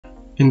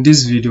In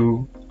this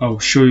video, I'll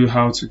show you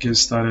how to get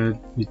started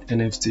with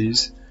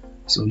NFTs.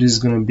 So this is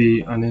going to be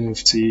an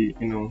NFT,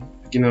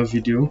 beginner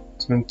video.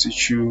 It's going to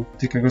teach you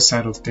the technical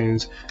side of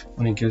things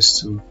when it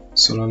gets to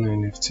Solana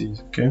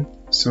NFTs. Okay,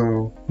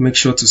 so make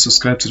sure to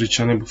subscribe to the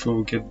channel before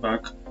we get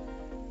back,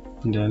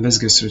 and let's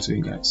get straight to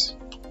it, guys.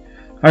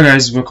 Hi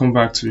guys, welcome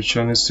back to the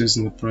channel. Still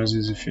in the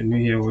process. If you're new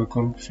here,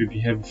 welcome. If you've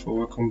been here before,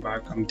 welcome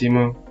back. I'm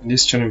Demon. In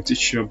this channel, we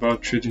teach you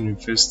about trading,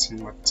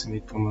 investing, marketing,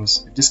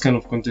 e-commerce. If this kind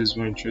of content is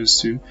what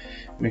interests you,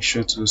 make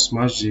sure to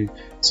smash the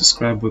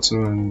subscribe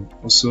button and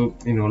also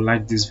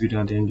like this video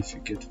at the end if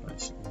you get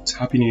value.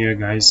 Happy New Year,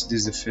 guys.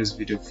 This is the first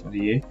video for the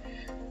year.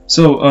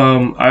 So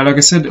like I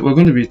said, we're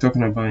going to be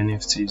talking about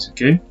NFTs.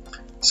 Okay,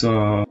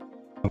 so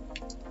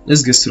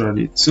let's get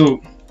started.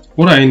 So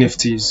what are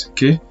NFTs?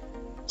 Okay,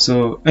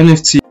 so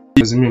NFT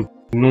doesn't mean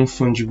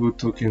non-fungible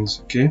tokens.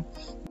 Okay,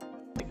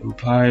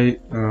 imply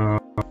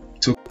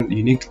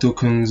unique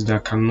tokens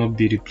that cannot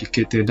be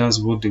replicated. That's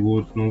what the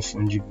word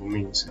non-fungible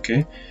means.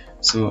 Okay,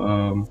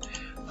 so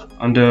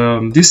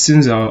these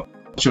things are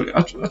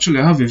actually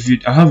I have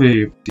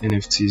a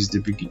NFTs,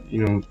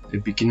 the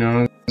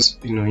beginners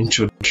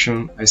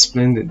introduction. I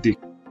explained the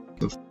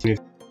of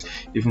NFT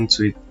even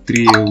to a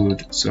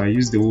 3-year-old. So I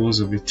use the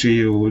words of a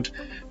 3-year-old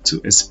to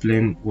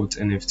explain what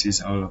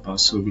NFTs are all about.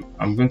 So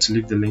I'm going to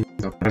leave the link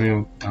to the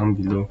panel down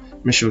below.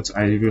 Make sure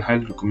I will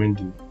highly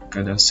recommend you look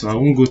at that. So I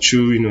won't go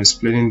through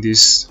explaining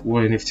this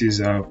what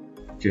NFTs are.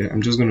 Okay,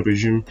 I'm just going to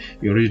presume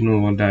you already know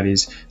what that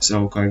is,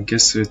 so we can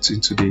get straight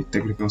into the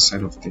technical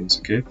side of things.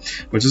 Okay,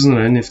 but just know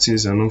that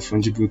NFTs are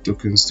non-fungible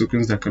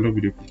tokens that cannot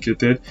be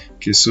replicated.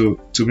 Okay, so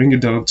to bring it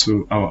down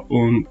to our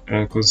own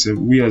concept,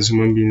 we as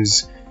human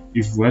beings,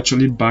 if we're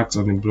actually backed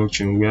on the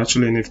blockchain, we're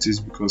actually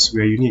NFTs because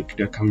we are unique.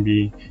 There can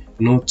be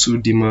no two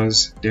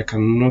Dimas, there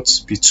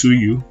cannot be two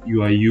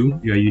you are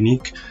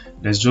unique.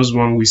 There's just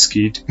one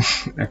whiskey.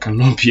 There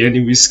cannot be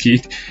any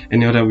whiskey,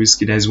 any other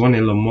whiskey. There's one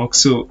Elon Musk.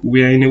 So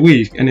we are in a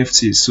way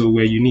NFTs, so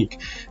we're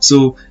unique.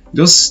 So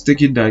just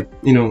take it that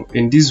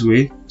in this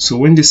way. So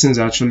when these things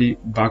are actually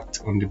backed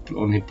on a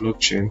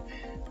blockchain,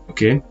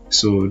 okay,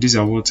 so these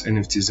are what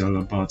NFTs are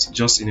all about,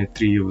 just in a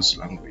 3-year-old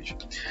language.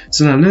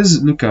 So now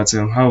let's look at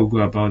how we go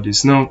about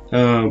this. Now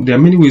there are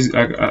many ways.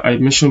 I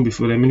mentioned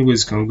before, there are many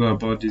ways you can go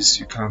about this.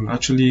 You can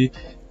actually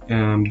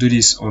do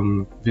this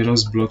on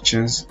various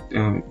blockchains.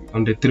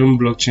 On the Ethereum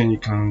blockchain, you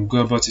can go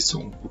about it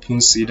on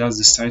opensea. That's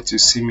the site you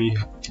see me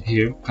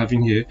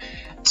having here.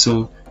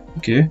 So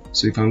okay,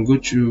 so you can go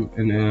through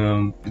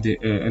the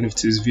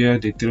NFTs via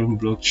the Ethereum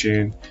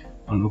blockchain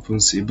on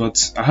opensea.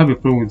 But I have a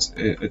problem with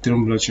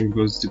Ethereum blockchain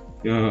because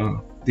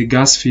the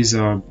gas fees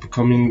are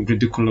becoming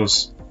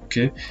ridiculous.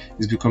 Okay,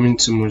 it's becoming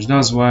too much.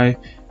 That's why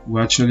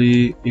we're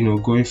actually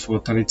going for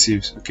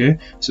alternatives. Okay,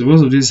 so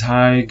because of these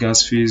high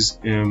gas fees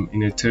in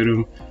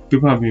Ethereum,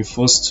 people have been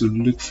forced to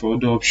look for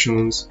other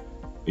options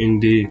in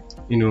the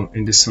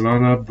in the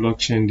Solana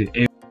blockchain,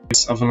 the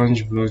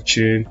Avalanche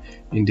blockchain,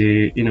 in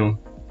the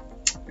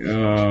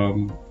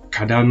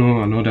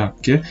Cardano and other.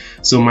 Okay,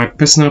 so my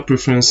personal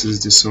preference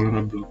is the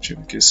Solana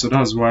blockchain. Okay, so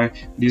that's why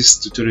this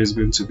tutorial is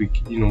going to be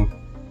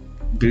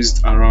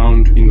based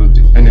around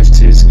the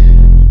NFTs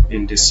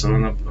in the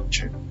Solana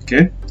blockchain.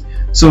 Okay,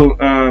 so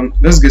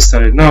let's get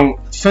started. Now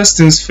first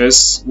things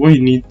first, what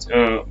you need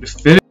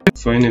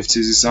for NFTs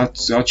is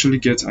to actually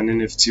get an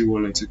NFT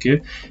wallet.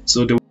 Okay,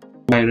 so the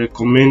one I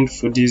recommend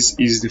for this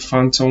is the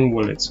Phantom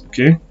wallet.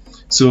 Okay,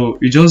 so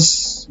you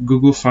just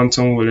Google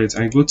Phantom wallet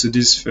and go to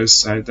this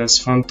first site, that's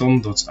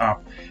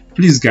phantom.app.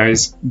 Please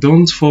guys,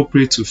 don't fall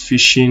prey to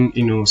phishing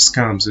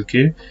scams.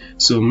 Okay,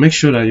 so make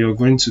sure that you're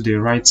going to the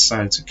right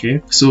site.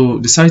 Okay, so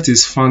the site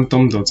is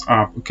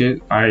phantom.app. okay,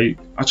 I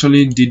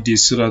actually did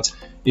this so that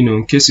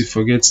in case you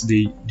forget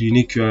the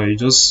unique URL, you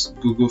just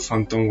Google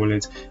Phantom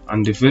wallet,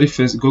 and the very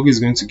first Google is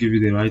going to give you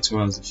the right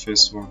one as the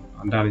first one,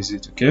 and that is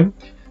it. Okay,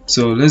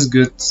 so let's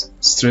get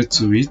straight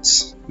to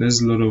it.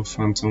 Let's load up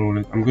Phantom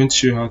wallet. I'm going to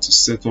show you how to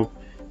set up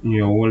in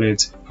your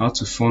wallet, how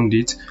to fund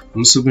it.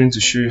 I'm also going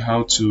to show you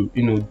how to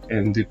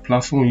and the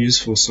platform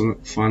used for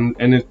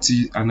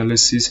NFT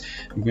analysis.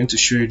 I'm going to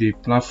show you the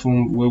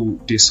platform where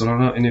the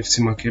Solana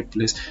NFT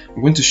marketplace. I'm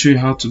going to show you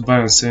how to buy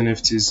and sell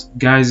NFTs.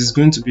 Guys, it's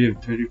going to be a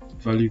very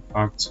value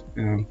packed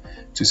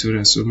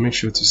tutorial, so make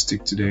sure to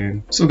stick to the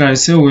end. So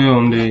guys, here we are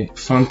on the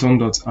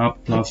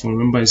phantom.app platform.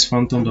 Remember, it's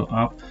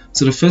phantom.app.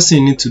 So the first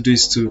thing you need to do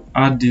is to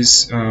add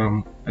this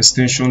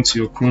extension to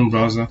your Chrome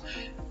browser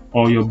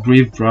or your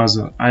Brave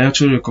browser. I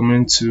actually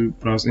recommend to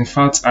browse. In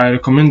fact, I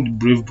recommend the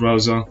Brave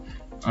browser.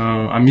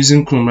 I'm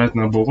using Chrome right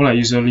now, but what I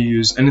usually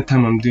use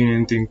anytime I'm doing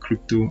anything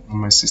crypto on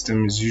my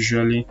system is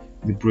usually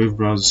the Brave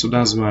browser. So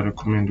that's what I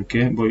recommend.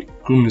 Okay,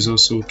 but Chrome is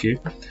also okay.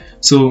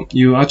 So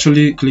you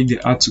actually click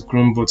the Add to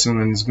Chrome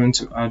button, and it's going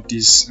to add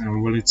this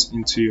wallet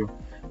into your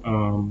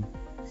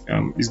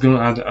it's going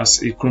to add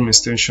as a Chrome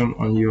extension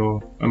on your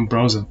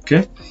browser.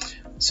 Okay,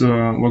 so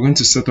we're going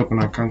to set up an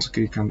account.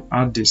 Okay, you can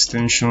add the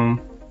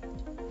extension.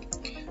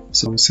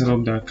 So set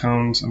up the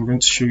account. I'm going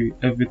to show you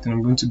everything.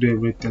 I'm going to do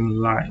everything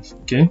live.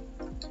 Okay,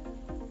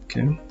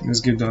 Okay,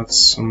 let's give that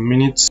some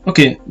minutes.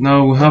 Okay,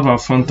 now we have our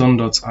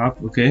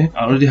phantom.app. Okay,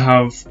 I already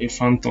have a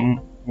phantom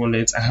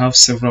wallet. I have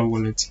several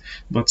wallets,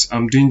 but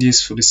I'm doing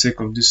this for the sake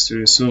of this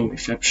story. So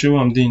if you're sure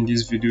what I'm doing in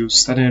this video,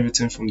 starting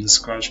everything from the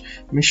scratch,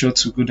 make sure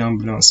to go down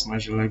below and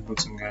smash the like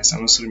button, guys,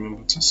 and also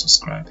remember to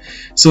subscribe.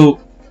 So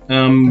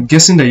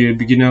guessing that you're a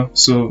beginner,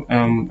 so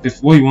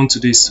if what you want to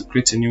do is to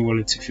create a new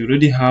wallet. If you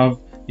already have,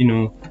 you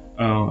know,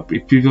 a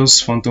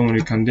previous phantom wallet,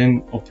 you can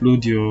then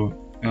upload your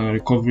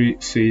recovery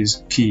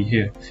phase key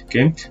here.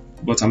 Okay,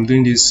 but I'm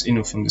doing this, you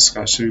know, from the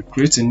scratch. So you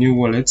create a new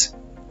wallet.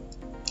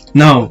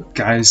 Now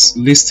guys,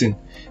 listen,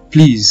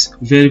 please,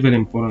 very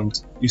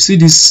important, you see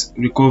this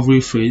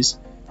recovery phrase,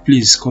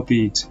 please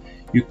copy it.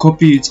 You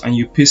copy it and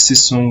you paste it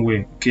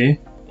somewhere, okay,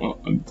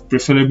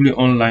 preferably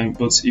online.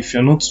 But if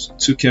you're not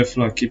too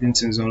careful at keeping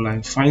things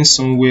online, find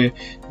somewhere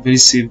very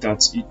safe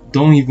that you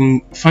don't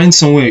even find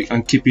somewhere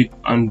and keep it,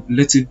 and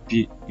let it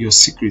be your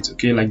secret,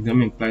 okay, like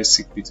them implies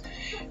secret.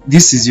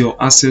 This is your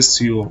access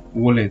to your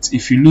wallet.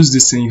 If you lose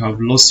this thing, you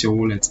have lost your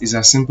wallet. It's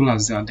as simple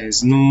as that.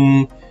 There's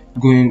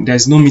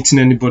no meeting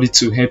anybody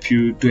to help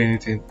you do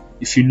anything.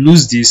 If you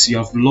lose this, you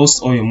have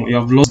lost all your money, you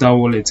have lost that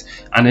wallet,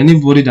 and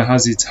anybody that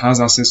has it has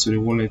access to the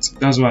wallet.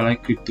 That's why I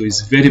like crypto.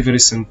 It's very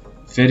simple,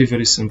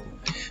 very simple.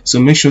 So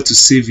make sure to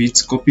save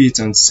it, copy it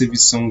and save it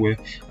somewhere,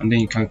 and then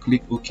you can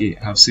click OK.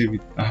 I have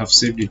saved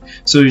it.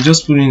 So you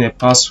just put in a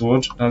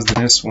password. That's the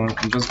next one.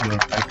 I'm just gonna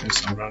type in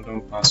some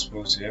random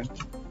passwords here.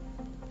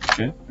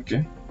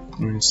 Okay,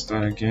 let me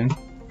start again.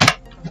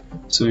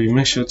 So you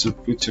make sure to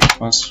put your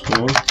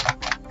password.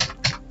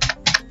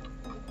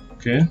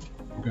 Okay,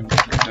 I'm gonna do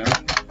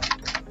that.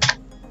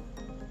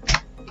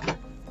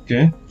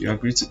 Okay, you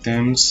agree to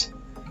terms,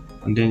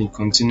 and then you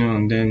continue,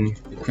 and then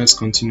you press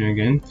continue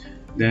again.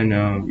 Then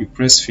you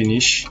press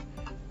finish,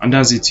 and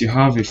that's it. You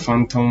have a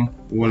phantom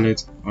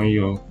wallet on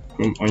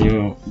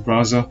your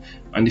browser,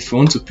 and if you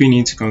want to pin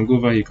it, you can go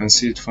over, you can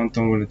see it,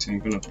 phantom wallet, and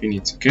you're gonna pin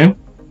it. Okay,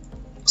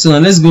 so now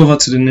let's go over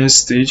to the next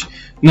stage.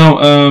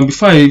 Now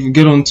before I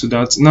get on to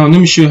that, now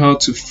let me show you how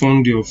to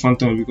fund your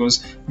phantom,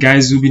 because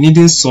guys, you'll be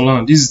needing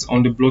Solana. This is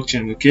on the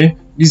blockchain, okay,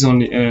 this is on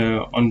the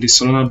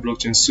Solana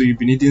blockchain, so you'll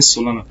be needing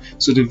Solana.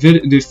 So the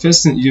very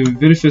first thing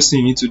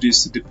you need to do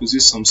is to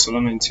deposit some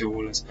Solana into your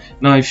wallet.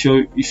 Now if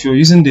you're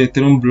using the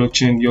Ethereum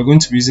blockchain, you're going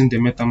to be using the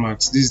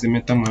MetaMask. This is the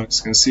MetaMask,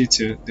 you can see it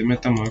here, the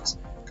MetaMask,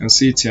 you can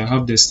see it here. I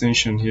have the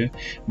extension here,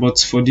 but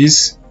for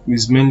this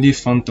is mainly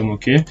phantom.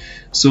 Okay,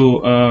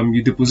 so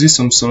you deposit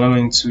some Solana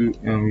into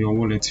your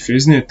wallet. If you're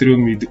using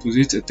Ethereum, you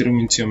deposit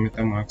Ethereum into your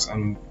MetaMask,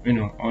 and you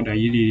know all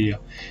that.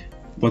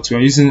 But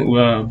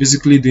we're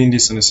basically doing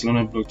this on the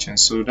Solana blockchain,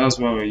 so that's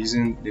why we're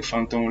using the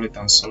phantom wallet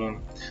and Solana.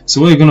 So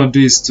what you're gonna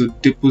do is to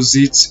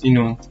deposit, you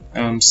know,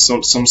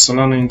 some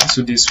Solana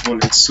into this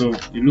wallet. So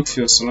you look for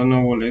your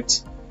Solana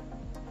wallet.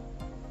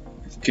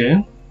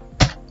 Okay,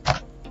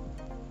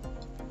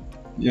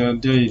 yeah,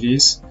 there it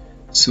is.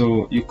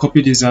 So you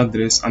copy this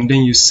address, and then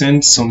you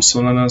send some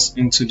Solanas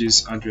into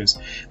this address.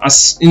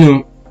 As you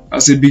know,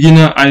 as a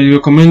beginner, I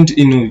recommend,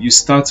 you know, you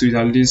start with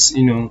at least,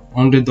 you know,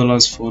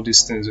 $100 for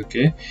these things,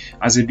 okay,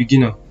 as a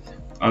beginner.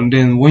 And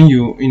then when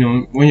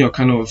you're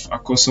kind of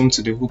accustomed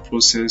to the whole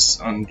process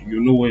and you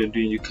know what you're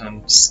doing, you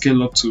can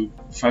scale up to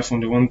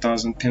 $500,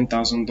 $1,000,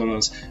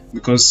 $10,000,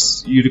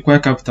 because you require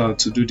capital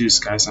to do this,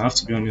 guys, I have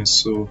to be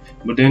honest. So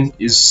but then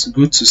it's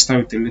good to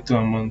start with a little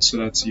amount so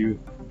that you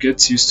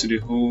get used to the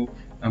whole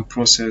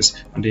process,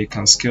 and they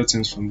can scale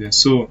things from there.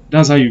 So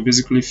that's how you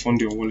basically fund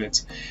your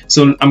wallet.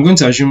 So I'm going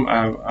to assume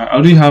I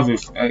already have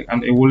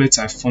a wallet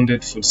I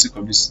funded for the sake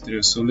of this video.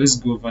 So let's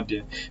go over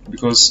there,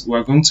 because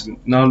we're going to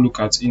now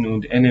look at, you know,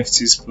 the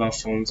NFTs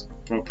platforms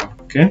proper.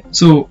 Okay,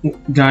 so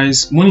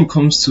guys, when it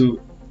comes to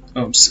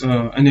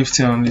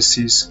NFT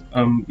analysis,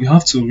 you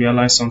have to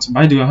realize something.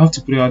 By the way, I have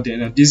to put it out there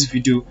that this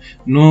video,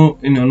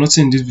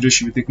 nothing in this video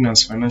should be taken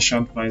as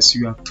financial advice.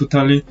 You are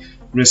totally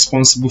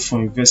responsible for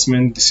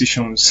investment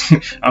decisions.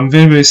 I'm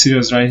very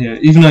serious right here.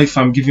 Even if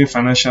I'm giving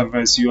financial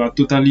advice, you are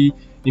totally,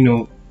 you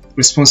know,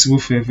 responsible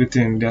for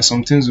everything. There are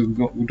some things we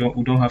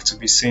don't have to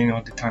be saying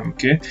all the time,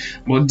 okay?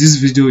 But this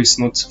video is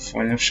not for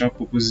financial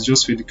purposes,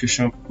 just for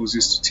educational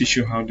purposes, to teach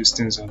you how these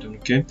things are done,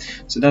 okay?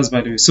 So that's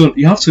by the way. So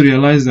you have to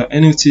realize that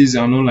NFTs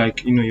are not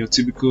like, you know, your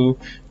typical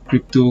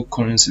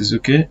cryptocurrencies,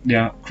 okay? They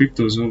are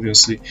cryptos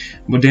obviously,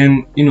 but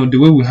then, you know, the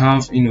way we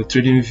have, you know,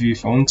 trading view,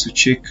 if I want to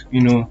check,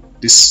 you know,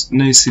 this,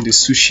 now you see the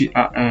sushi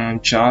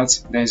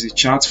chart, there is a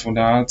chart for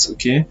that,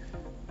 okay,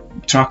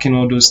 tracking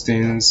all those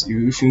things.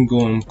 You even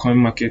go on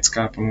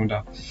CoinMarketCap and all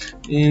that.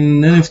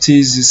 In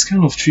NFTs, it's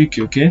kind of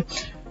tricky, okay,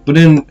 but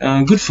then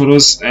good for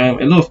us. A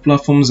lot of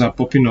platforms are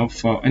popping up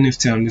for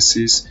NFT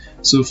analysis.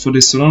 So for the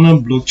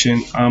Solana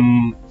blockchain,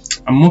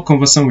 I'm more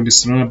conversant with the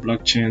Solana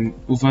blockchain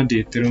over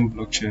the Ethereum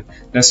blockchain.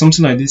 There's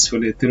something like this for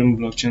the Ethereum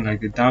blockchain,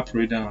 like the DApp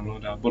Radar and all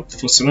that. But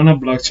for Solana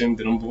blockchain,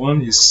 the number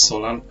one is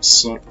Sol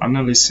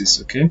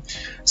analysis. Okay,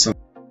 so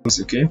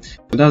okay, so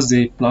that's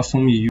the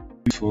platform you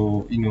use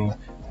for, you know,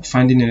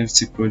 finding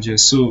NFT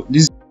projects. So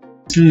this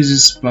use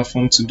this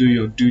platform to do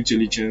your due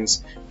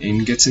diligence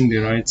in getting the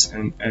right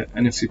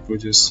NFT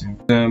projects.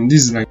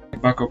 This is like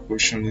backup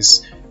question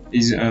is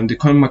the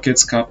coin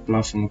market cap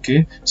platform.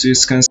 Okay, so you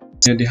can see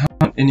they have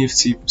an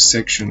NFT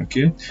section.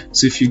 Okay,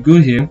 so if you go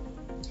here,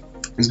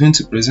 it's going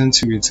to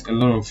present you with a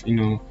lot of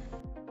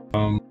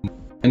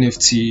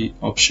NFT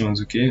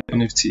options. Okay,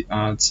 NFT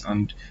ads,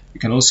 and you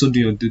can also do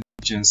your due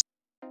diligence.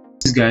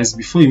 These guys,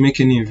 before you make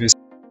any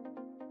investment,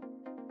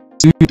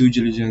 do due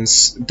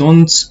diligence.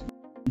 Don't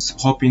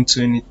hop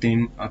into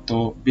anything at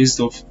all based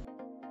off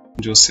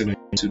just said on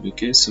YouTube.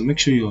 Okay, so make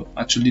sure you're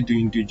actually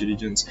doing due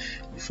diligence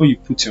before you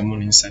put your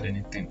money inside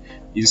anything.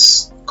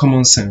 It's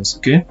common sense.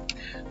 Okay,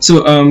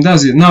 so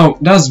that's it. Now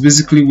that's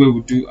basically where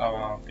we do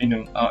our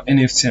our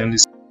NFT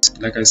analysis.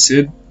 Like I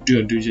said, do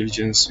your due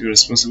diligence. You're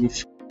responsible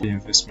for the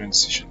investment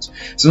decisions.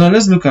 So now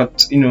let's look at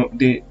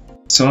the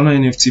Solana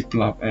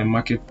NFT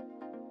market.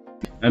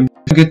 And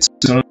get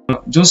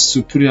Solana, just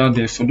to put it out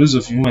there for those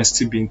of you who might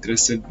still be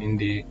interested in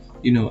the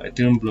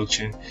Ethereum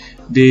blockchain.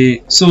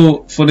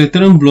 So for the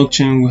Ethereum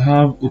blockchain, we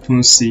have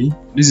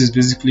OpenSea. This is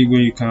basically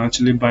where you can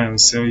actually buy and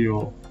sell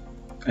your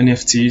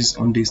NFTs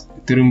on the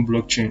Ethereum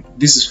blockchain.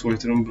 This is for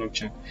Ethereum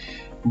blockchain.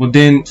 But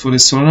then for the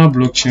Solana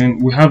blockchain,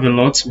 we have a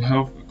lot. We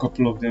have a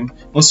couple of them.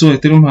 Also,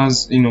 Ethereum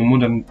has more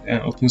than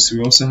OpenSea.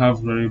 We also have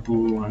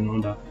Rarible and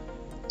all that.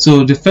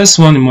 So the first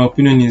one, in my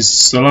opinion, is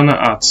Solana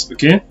Art.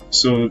 Okay,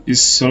 so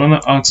it's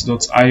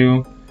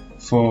solanaart.io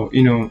for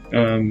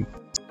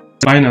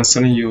buying and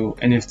selling your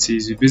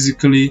NFTs. You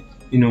basically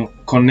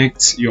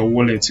connect your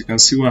wallet. You can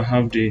see where I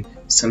have the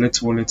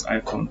select wallet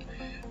icon,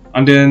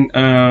 and then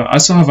I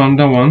also have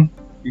another one.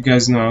 You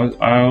guys know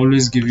I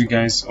always give you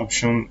guys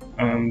option.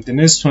 The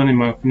next one, in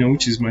my opinion,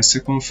 which is my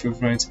second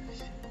favorite,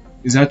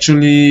 is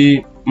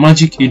actually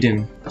Magic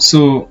Eden.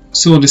 So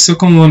the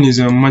second one is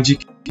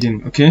Magic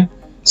Eden. Okay,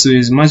 so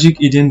it's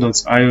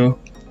magiceden.io,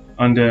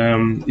 and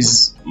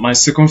is my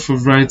second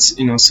favorite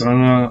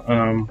Solana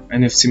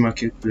NFT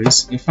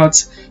marketplace. In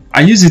fact,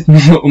 I use it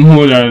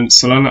more than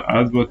Solana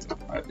Art, but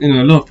a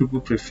lot of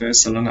people prefer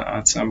Solana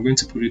Art, so I'm going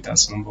to put it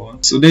as number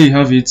one. So there you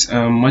have it,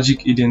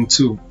 Magic Eden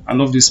 2. I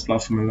love this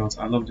platform a lot.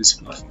 I love this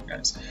platform,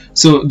 guys.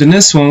 So the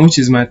next one, which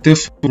is my third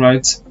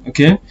favorite,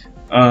 okay,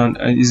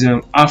 is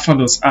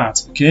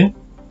alpha.art. Okay,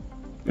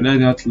 let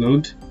that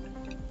load.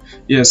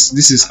 Yes,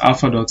 this is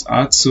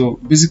alpha.art. So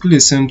basically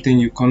the same thing.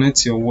 You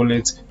connect your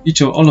wallet.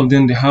 All of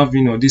them, they have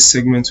this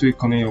segment where you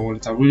connect your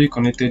wallet. I've already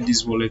connected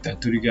this wallet I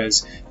told you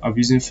guys I'm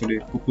using for the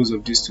purpose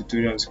of this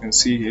tutorial, as you can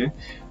see here.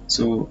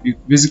 So you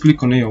basically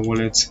connect your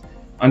wallet,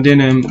 and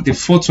then the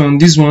fourth one,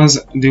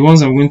 the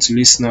ones I'm going to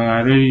list now,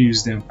 I rarely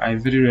use them. I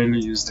very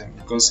rarely use them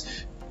because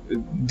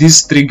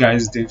these three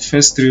guys, the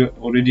first three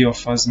already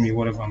offers me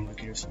whatever I'm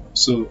looking for.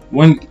 So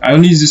when I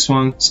only use this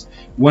one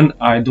when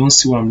I don't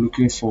see what I'm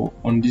looking for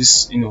on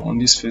this on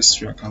this first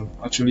three, I can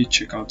actually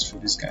check out for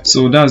this guy.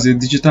 So that's the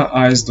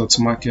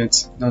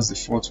digitaleyes.market. That's the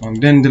fourth one.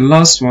 Then the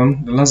last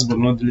one, the last but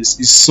not the least,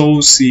 is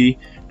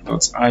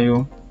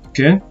soulsea.io.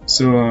 okay,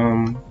 so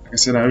like I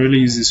said, I really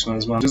use this one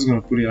as well. I'm just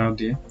gonna put it out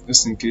there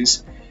just in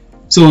case.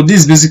 So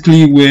this is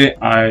basically where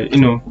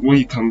where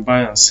you can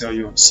buy and sell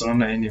your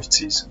Solana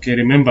NFTs. Okay,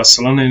 remember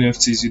Solana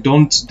NFTs, you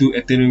don't do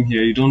Ethereum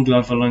here, you don't do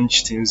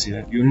Avalanche things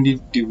here, you only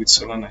deal with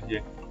Solana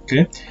here.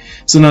 Okay,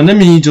 so now let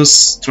me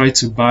just try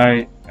to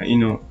buy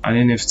an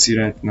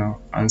NFT right now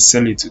and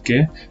sell it.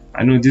 Okay,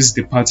 I know this is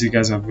the part you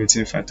guys are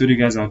waiting for. I told you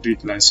guys I'll do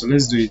it live, so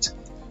let's do it.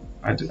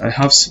 I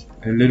have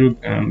a little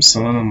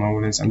Solana on my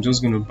wallet. I'm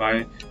just gonna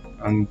buy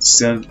and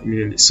sell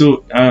immediately.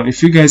 So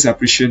if you guys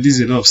appreciate, this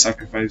is a lot of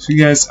sacrifice. If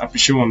you guys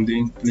appreciate what I'm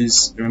doing,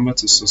 please remember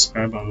to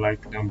subscribe and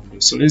like down below.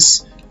 So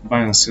let's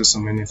buy and sell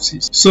some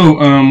NFTs. So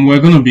we're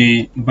going to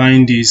be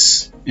buying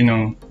these,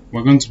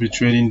 we're going to be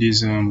trading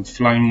these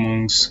flying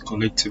monks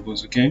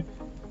collectibles. Okay,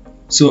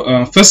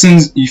 so first thing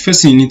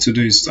you need to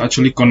do is to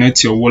actually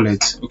connect your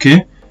wallet.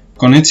 Okay,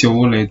 connect your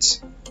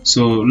wallet.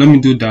 So let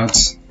me do that.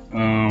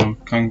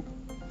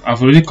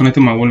 I've already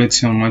connected my wallet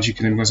here on Magic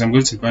Eden because I'm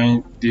going to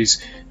buy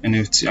this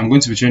NFT. I'm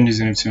going to be trading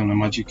this NFT on the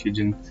Magic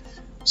Eden.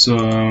 So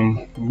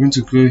I'm going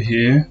to go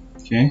here.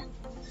 Okay,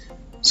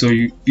 so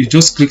you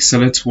just click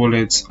select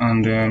wallet,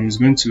 and it's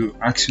going to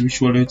ask you which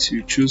wallet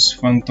you choose.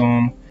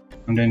 Phantom,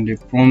 and then the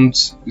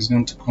prompt is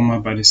going to come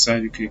up by the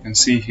side. Okay, you can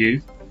see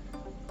here,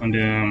 and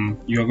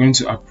you are going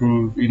to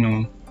approve,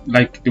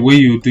 like the way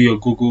you do your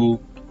Google.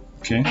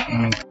 Okay,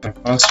 I'm going to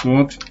type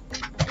password.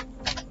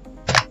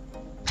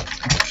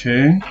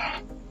 Okay,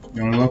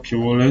 you unlock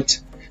your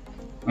wallet,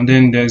 and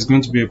then there's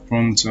going to be a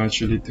prompt to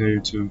actually tell you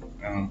to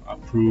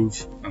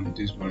approve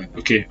this wallet.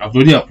 Okay, I've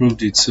already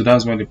approved it, so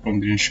that's why the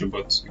prompt didn't show,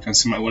 but you can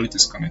see my wallet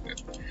is connected.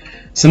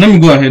 So let me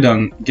go ahead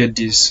and get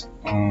this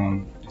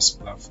on this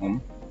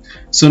platform.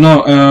 So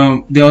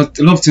now there are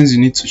a lot of things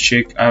you need to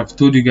check. I've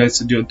told you guys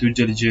to do your due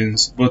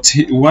diligence, but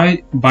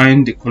why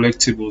buying the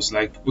collectibles?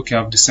 Like, okay,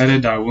 I've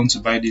decided that I want to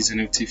buy this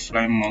NFT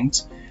flying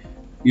mount.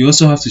 You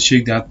also have to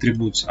check the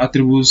attributes.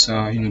 Attributes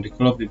are, the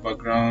color of the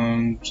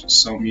background,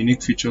 some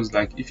unique features,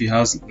 like if he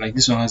has, like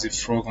this one has a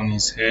frog on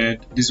his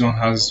head, this one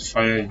has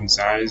fire in his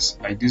eyes,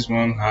 like this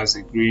one has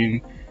a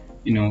green,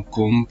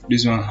 comb,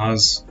 this one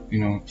has,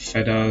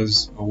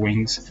 feathers or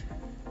wings.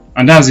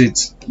 and that's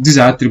it. These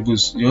are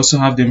attributes. You also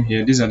have them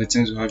here. These are the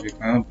things you have.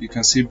 You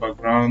can see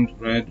background,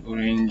 red,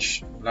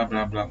 orange, blah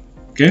blah blah.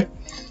 Okay,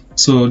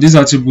 so these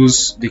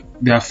attributes, they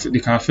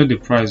can affect the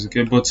price.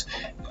 Okay, but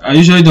I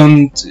usually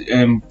don't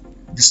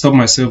disturb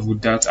myself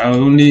with that. I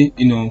only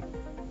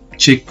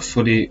check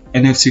for the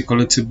NFT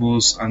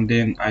collectibles, and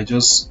then I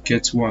just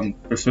get one,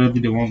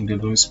 preferably the one with the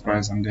lowest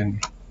price, and then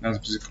that's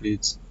basically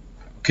it.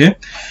 Okay,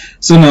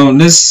 so now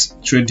let's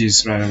trade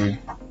this right away.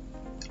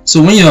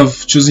 So when you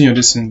have chosen your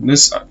destiny,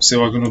 let's say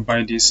we're going to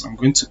buy this. I'm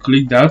going to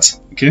click that.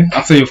 Okay,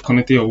 after you've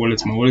connected your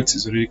wallet, my wallet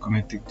is already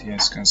connected here,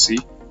 as you can see.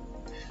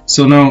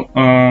 So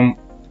now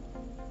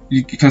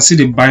you can see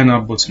the buy now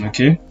button.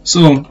 Okay,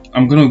 so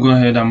I'm going to go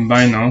ahead and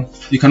buy now.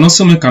 You can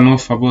also make an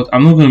offer, but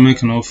I'm not going to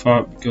make an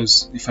offer,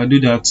 because if I do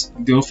that,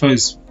 the offer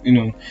is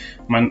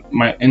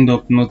might end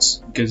up not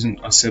getting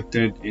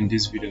accepted in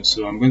this video.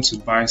 So I'm going to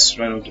buy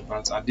straight off the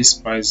bat at this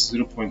price,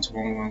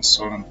 0.11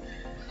 Solana.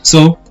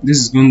 So this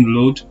is going to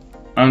load,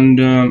 and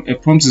a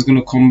prompt is going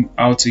to come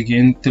out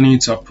again telling you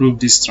to approve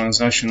this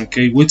transaction.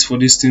 Okay, wait for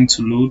this thing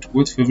to load,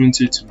 wait for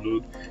everything to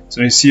load.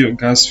 So you see your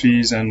gas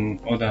fees and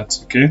all that.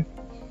 Okay,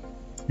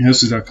 it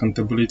helps with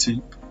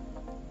accountability,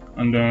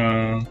 and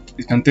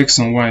it can take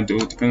some while though,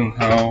 depending on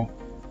how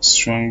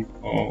strong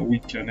or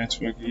weak your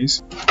network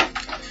is.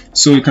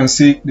 So you can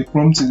see the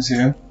prompt is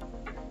here.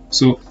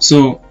 So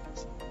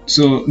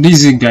this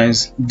is it,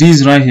 guys.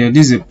 This right here,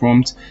 this is a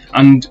prompt,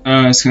 and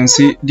as you can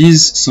see,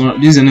 this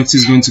NFT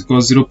is going to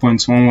cost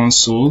 0.11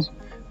 Sol.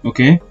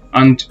 Okay,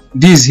 and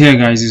this here,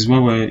 guys, is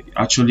what we're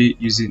actually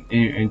using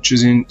and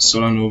choosing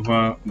Solana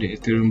over the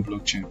Ethereum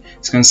blockchain.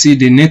 As you can see,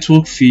 the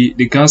network fee,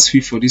 the gas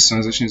fee for this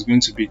transaction is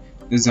going to be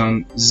less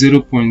than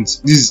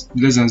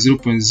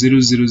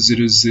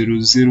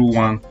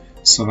 0.0000001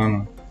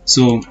 Solana.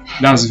 So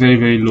that's very,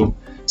 very low.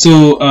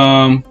 So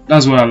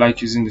that's why I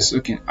like using this.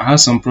 Okay, I had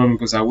some problem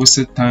because I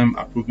wasted time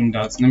approving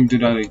that. Let me do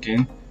that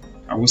again.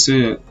 I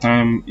wasted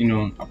time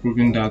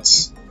approving that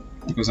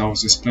because I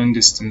was explaining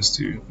these things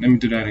to you. Let me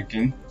do that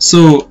again.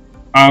 So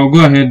I'll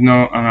go ahead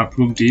now and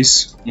approve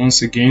this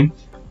once again,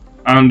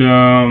 and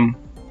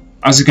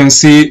as you can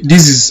see,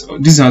 this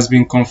has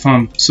been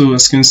confirmed. So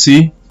as you can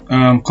see,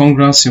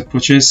 congrats, your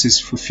purchase is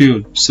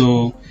fulfilled.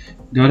 So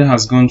the order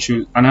has gone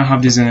through, and I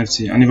have this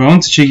NFT, and if I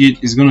want to check it,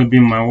 it's going to be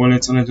in my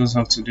wallet. All I just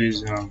have to do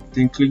is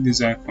then click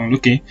this icon,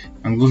 okay,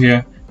 and go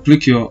here,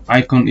 click your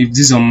icon. If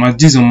this is on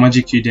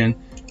Magic Key, then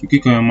you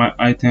click on your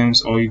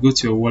items, or you go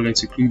to your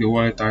wallet, you click the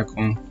wallet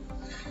icon,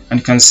 and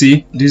you can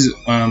see this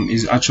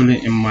is actually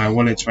in my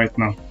wallet right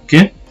now.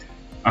 Okay,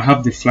 I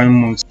have the flying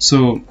monks,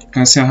 so you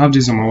can see I have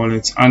this on my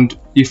wallet. And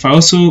if I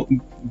also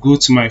go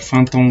to my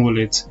Phantom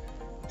wallet,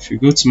 if you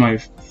go to my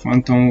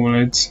Phantom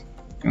wallet,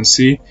 you can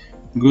see,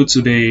 go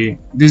to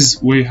this is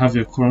where you have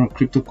your current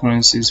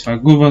cryptocurrencies. If I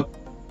go over,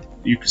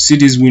 you can see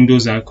this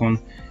Windows icon.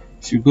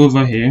 If you go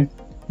over here,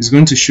 it's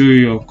going to show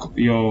you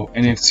your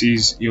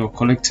NFTs, your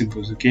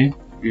collectibles. Okay,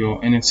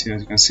 your NFT.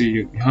 As you can see,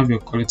 you have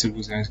your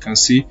collectibles, and you can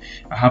see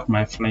I have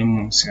my flying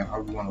monks here. I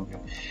have one of them.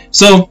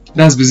 So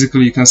that's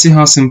basically, you can see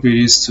how simple it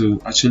is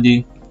to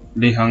actually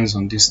lay hands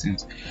on these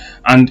things.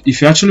 And if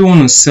you actually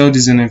want to sell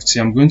this NFT,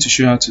 I'm going to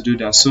show you how to do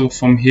that. So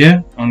from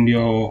here on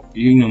your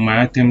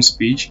my items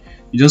page,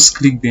 you just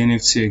click the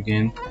NFT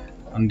again,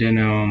 and then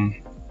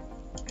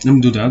let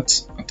me do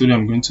that. I told you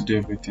I'm going to do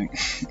everything.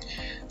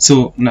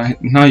 So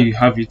now you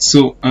have it.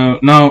 So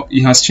now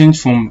it has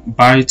changed from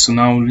buy to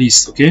now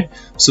list. Okay,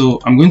 so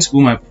I'm going to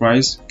put my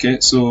price.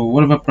 Okay, so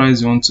whatever price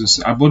you want to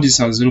sell, I bought this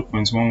at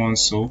 0.11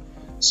 Sol.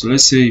 So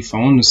let's say if I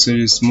want to sell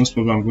this, most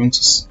probably I'm going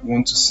to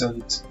want to sell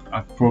it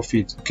at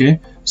profit. Okay,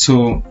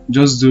 so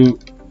just do,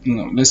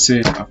 let's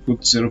say I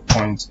put 0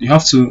 point. You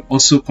have to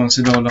also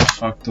consider other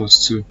factors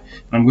too.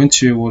 I'm going to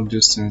show you what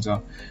those things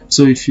are.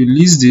 So if you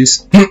list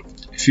this,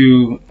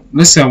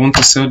 let's say I want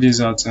to sell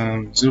this at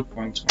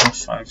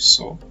 0.15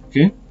 Sol.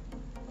 Okay,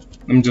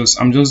 I'm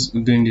just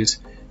doing this.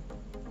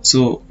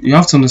 So you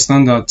have to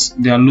understand that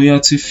there are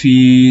loyalty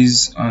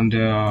fees and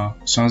there are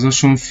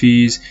transaction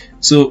fees.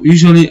 So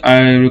usually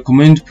I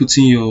recommend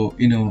putting your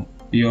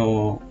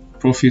your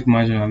profit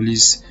margin at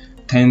least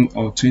 10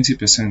 or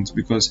 20%,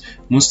 because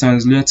most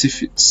times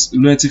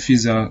loyalty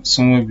fees are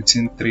somewhere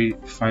between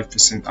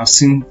 3-5%. I've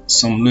seen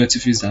some loyalty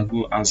fees that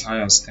go as high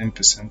as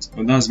 10%,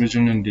 but that's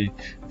measured on the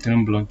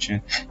Ethereum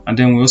blockchain. And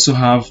then we also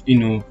have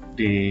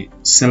the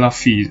seller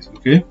fees.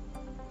 Okay,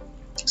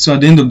 so at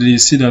the end of the day, you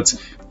see that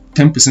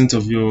 10%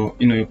 of your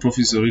your profit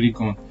is already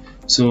gone.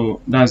 So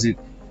that's it.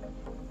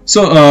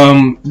 So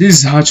this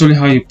is actually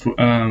how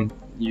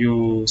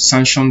you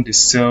sanction the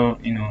sell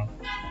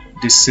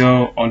the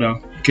sell order.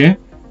 Okay,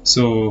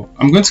 so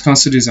I'm going to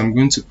cancel this. I'm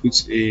going to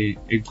put a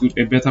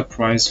better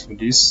price for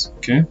this.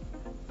 Okay,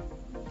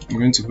 I'm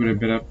going to put a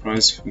better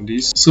price for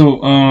this.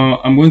 So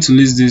I'm going to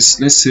list this,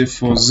 let's say,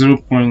 for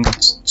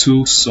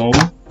 0.2 Sol.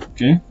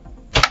 Okay,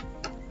 I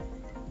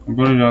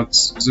bought it at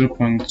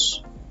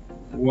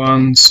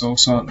 0.1 Sol.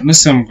 So let's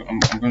say I'm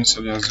going to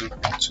sell it at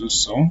 0.2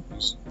 Sol.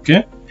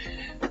 Okay,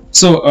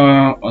 so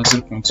or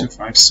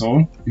 0.25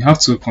 Sol. You have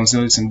to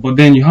consider it, but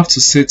then you have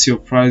to set your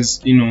price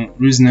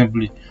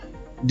reasonably.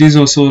 this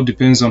also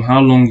depends on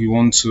how long you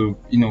want to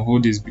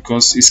hold this,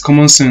 because it's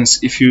common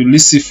sense. If you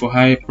list it for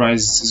higher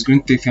price, it's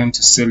going to take time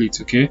to sell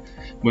it, okay?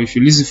 But if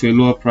you list it for a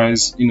lower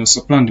price,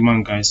 supply and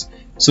demand, guys.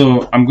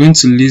 So I'm going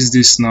to list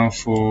this now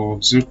for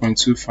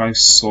 0.25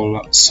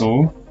 sol,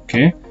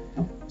 okay?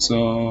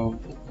 So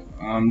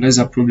let's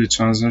approve the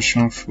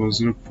transaction for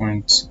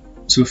 0.25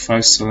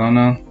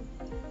 Solana,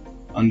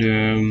 and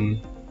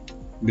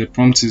the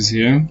prompt is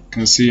here. You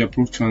can see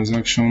approve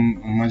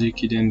transaction on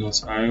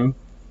magiceden.io.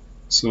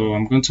 So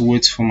I'm going to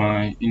wait for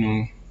my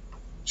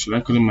should I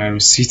call it my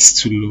receipts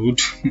to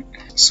load.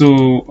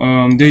 So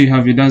there you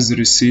have it, that's the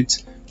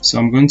receipt. So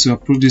I'm going to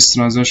approve this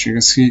transaction. You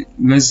can see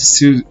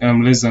still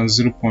less than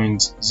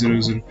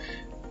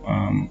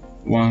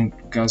 0.001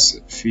 gas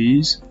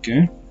fees,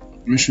 okay?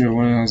 Make sure your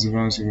wallet has the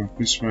balance of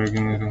please try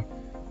again later. I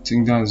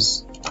think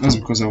that's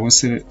because I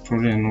wasted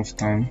probably enough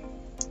time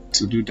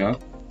to do that.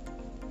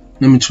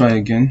 Let me try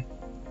again.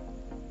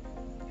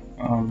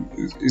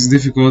 It's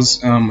difficult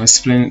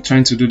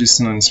trying to do this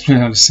thing and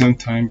explain at the same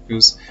time,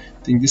 because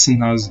I think this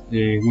thing has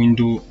a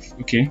window.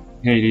 Okay,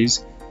 here it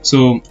is.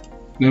 So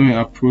let me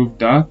approve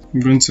that. I'm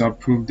going to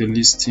approve the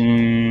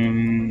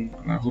listing,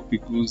 and I hope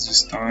it goes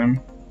this time.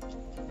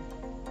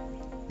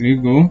 There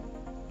you go.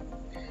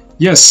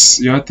 Yes,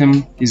 your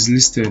item is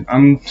listed,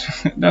 and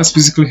that's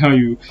basically how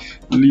you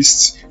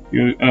list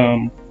your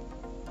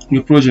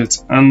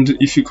project. And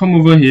if you come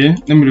over here,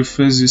 let me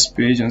refresh this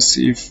page and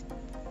see if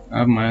I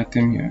have my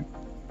item here.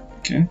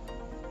 Okay,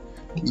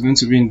 it's going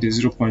to be in the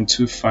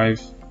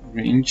 0.25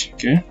 range.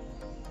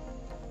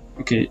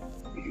 Okay,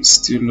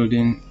 still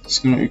loading.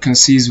 You can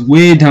see it's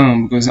way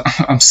down because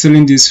I'm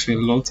selling this for a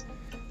lot.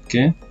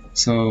 Okay,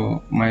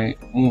 so my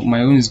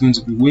own is going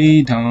to be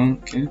way down.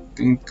 Okay, I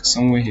think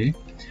somewhere here.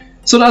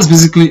 So that's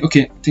basically,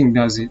 okay, I think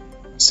that's it.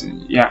 So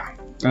yeah,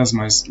 that's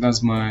my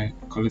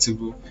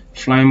collectible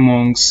Flying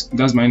Monks.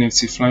 That's my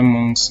NFT Flying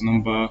Monks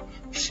number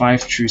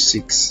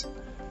 536.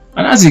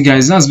 And that's it,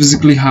 guys. That's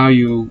basically how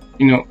you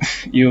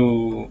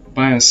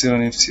buy and sell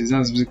NFTs.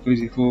 That's basically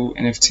the whole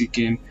NFT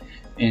game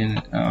in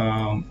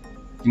a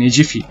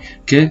jiffy.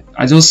 Okay,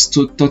 I just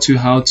taught you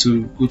how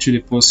to go through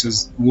the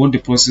process, what the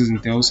process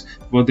entails,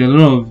 but there are a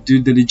lot of due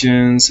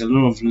diligence, a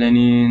lot of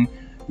learning,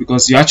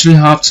 because you actually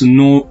have to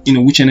know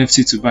which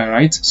NFT to buy,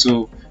 right?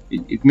 So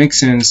it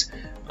makes sense,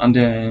 and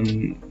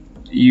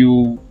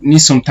you need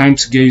some time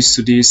to get used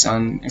to this.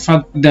 And in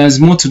fact, there's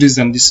more to this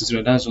than this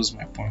tutorial. That's just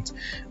my point.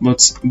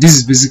 But this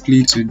is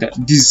basically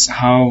this is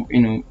how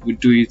we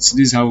do it. This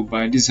is how we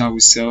buy, this is how we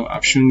sell.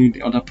 I've shown you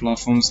the other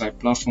platforms, like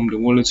the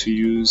wallet we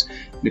use,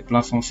 the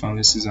platform for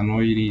analysis, and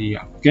all you need.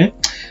 Okay,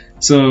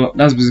 so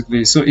that's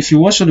basically it. So if you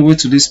watch all the way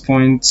to this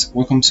point,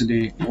 welcome to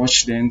the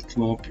Watch the End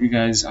Club. You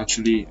guys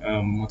actually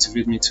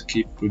motivate me to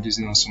keep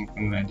producing on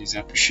something like this.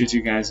 I appreciate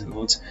you guys a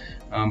lot.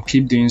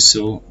 Keep doing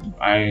so.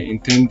 I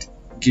intend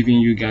giving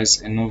you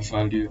guys enough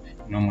value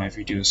in all my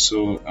videos,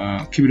 so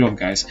keep it up,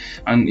 guys.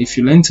 And if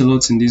you learned a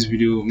lot in this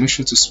video, make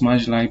sure to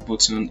smash the like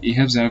button. It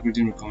helps the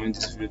algorithm recommend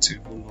this video to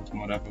a whole lot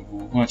more other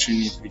people who actually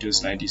need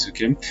videos like this.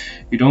 Okay,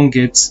 you don't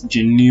get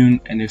genuine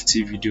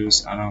NFT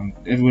videos around.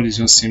 Everybody's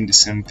just saying the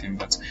same thing,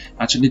 but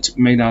actually to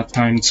make that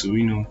time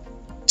to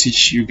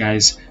teach you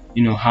guys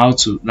how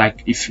to,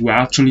 like, if we're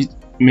actually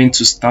meant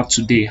to start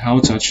today, how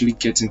to actually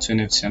get into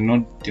NFT, and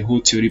not the whole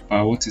theory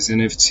part. What is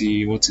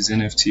NFT? What is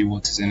NFT?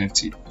 What is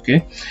NFT?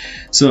 Okay,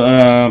 so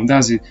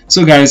that's it.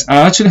 So guys, I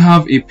actually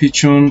have a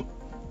Patreon.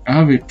 I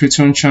have a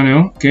Patreon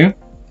channel. Okay,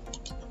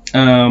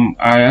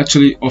 I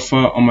actually offer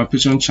on my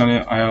Patreon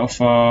channel. I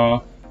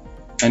offer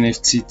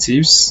NFT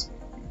tips.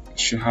 I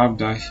should have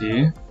that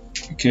here.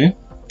 Okay.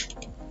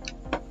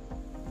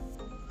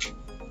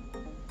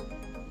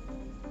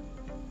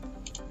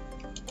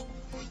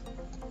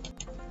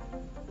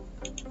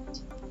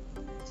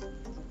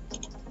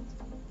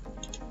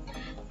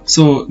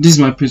 So this is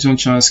my Patreon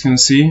channel. As you can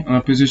see on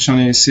our Patreon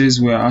channel, it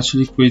says we're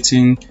actually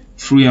creating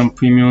free and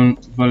premium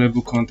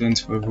valuable content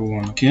for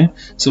everyone. Okay,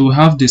 so we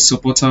have the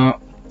supporter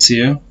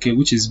tier, okay,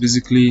 which is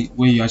basically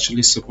where you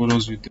actually support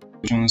us with the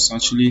donations,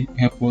 actually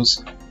help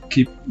us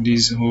keep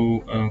this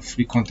whole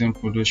free content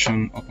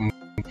production up and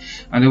running.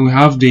 And then we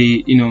have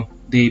the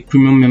the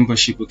premium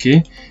membership.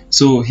 Okay,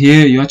 so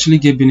here you actually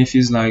get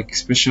benefits like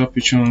special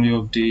Patreon only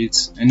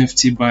updates,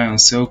 NFT buy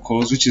and sell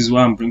calls, which is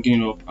why I'm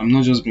bringing it up. I'm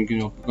not just bringing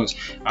it up because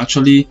I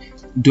actually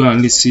do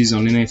analysis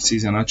on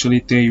NFTs and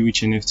actually tell you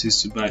which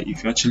NFTs to buy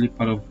if you're actually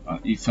part of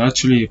if you're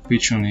actually a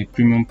patron, a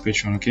premium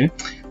patron. Okay,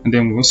 and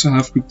then we also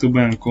have crypto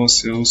buy and call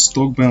sales,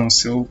 stock buy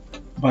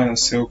and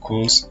sell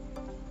calls,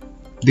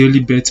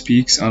 daily bet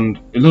picks, and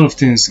a lot of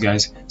things,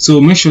 guys.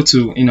 So make sure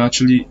to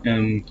actually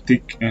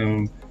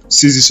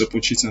seize this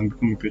opportunity and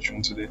become a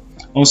patron today.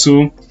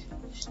 Also,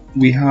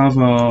 we have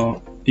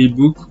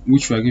ebook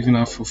which we are giving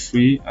out for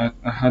free.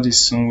 I had it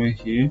somewhere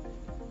here.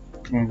 I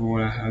can't remember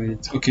where I had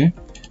it. Okay,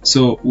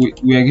 so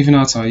we are giving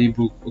out our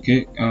ebook.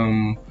 Okay,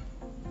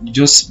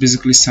 just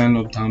basically sign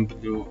up down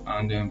below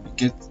and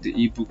get the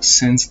ebook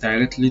sent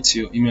directly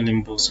to your email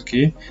inbox.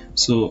 Okay,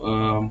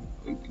 so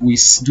we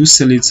do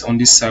sell it on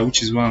this site,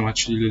 which is why I'm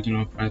actually loading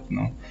up right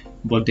now.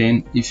 But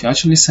then if you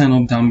actually sign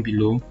up down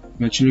below,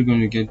 you're actually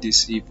going to get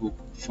this ebook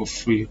for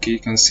free. Okay, you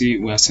can see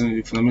we are selling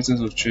the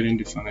fundamentals of trading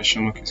the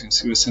financial markets. You can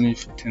see we're selling it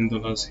for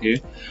 $10 here.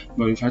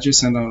 But if you actually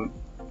sign up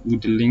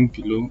with the link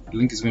below, the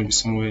link is going to be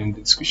somewhere in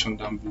the description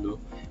down below.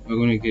 We're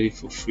going to get it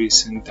for free,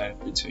 sent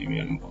directly to your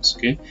email inbox.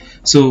 Okay,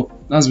 so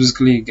that's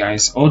basically it,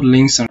 guys. All the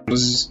links and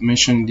resources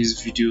mentioned in these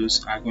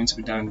videos are going to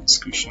be down in the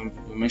description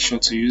below. Make sure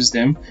to use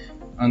them.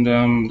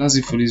 And that's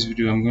it for this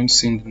video. I'm going to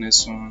see you in the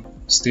next one.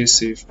 Stay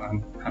safe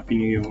and happy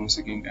new year once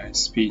again,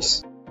 guys.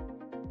 Peace.